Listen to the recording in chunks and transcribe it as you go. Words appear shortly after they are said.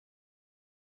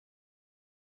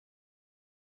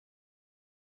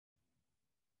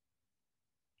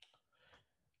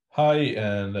Hi,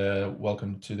 and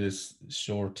welcome to this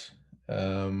short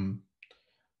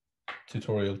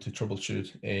tutorial to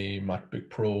troubleshoot a MacBook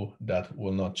Pro that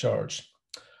will not charge.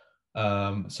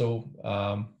 I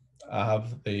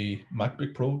have the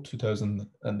MacBook Pro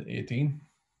 2018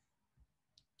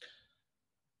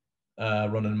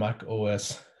 running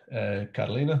macOS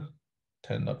Catalina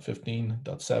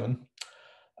 10.15.7,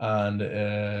 and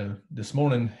this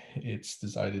morning it's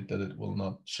decided that it will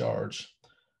not charge.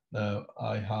 Now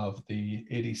I have the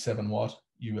 87 watt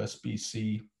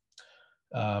USB-C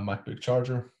MacBook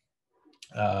charger.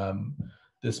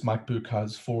 This MacBook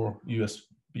has 4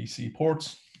 USB-C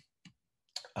ports,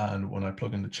 and when I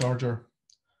plug in the charger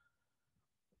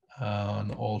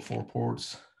on all 4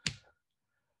 ports,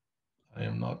 I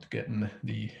am not getting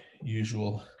the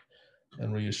usual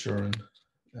and reassuring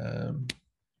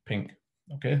ping.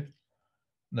 Okay,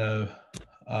 now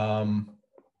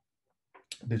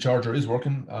the charger is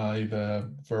working. I've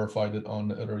verified it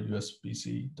on other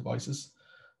USB-C devices.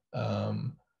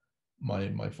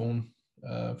 My phone,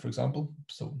 for example.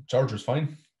 So charger's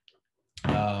fine.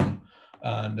 I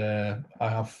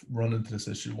have run into this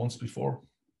issue once before,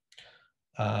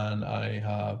 and I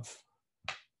have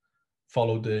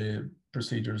followed the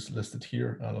procedures listed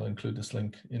here, and I'll include this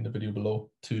link in the video below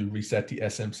to reset the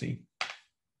SMC.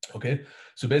 Okay,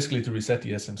 so basically to reset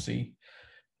the SMC,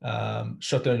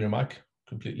 shut down your Mac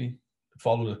completely,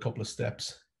 follow a couple of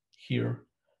steps here,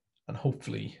 and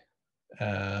hopefully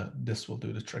this will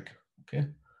do the trick. Okay,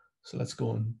 so let's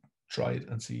go and try it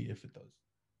and see if it does.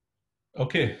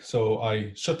 Okay, so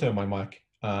I shut down my Mac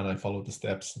and I followed the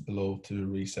steps below to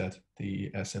reset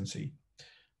the SMC.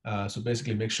 So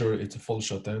basically make sure it's a full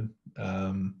shutdown.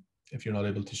 If you're not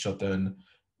able to shut down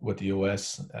with the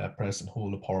OS, press and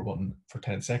hold the power button for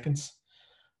 10 seconds.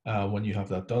 When you have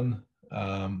that done,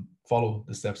 follow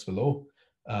the steps below.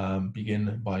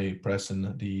 Begin by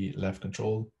pressing the left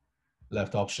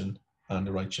option, and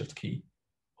the right shift key.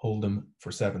 Hold them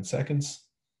for 7 seconds.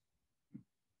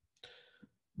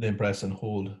 Then press and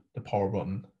hold the power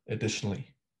button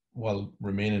additionally while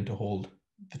remaining to hold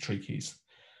the 3 keys.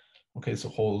 Okay, so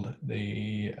hold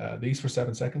these for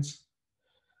 7 seconds.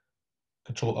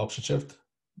 Control Option Shift,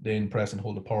 then press and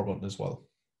hold the power button as well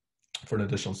for an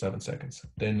additional 7 seconds.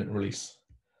 Then release.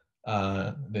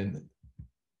 Then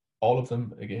all of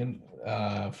them again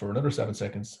for another 7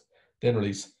 seconds. Then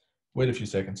release. Wait a few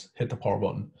seconds. Hit the power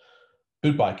button.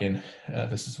 Boot back in.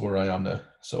 This is where I am now.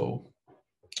 So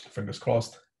fingers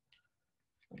crossed.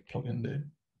 Plug in the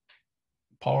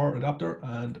power adapter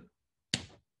and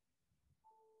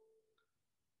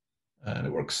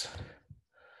it works.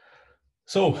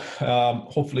 So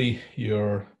hopefully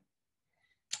your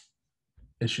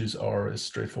issues are as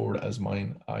straightforward as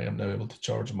mine. I am now able to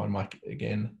charge my Mac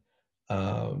again.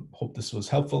 Hope this was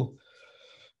helpful.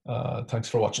 Thanks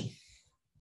for watching.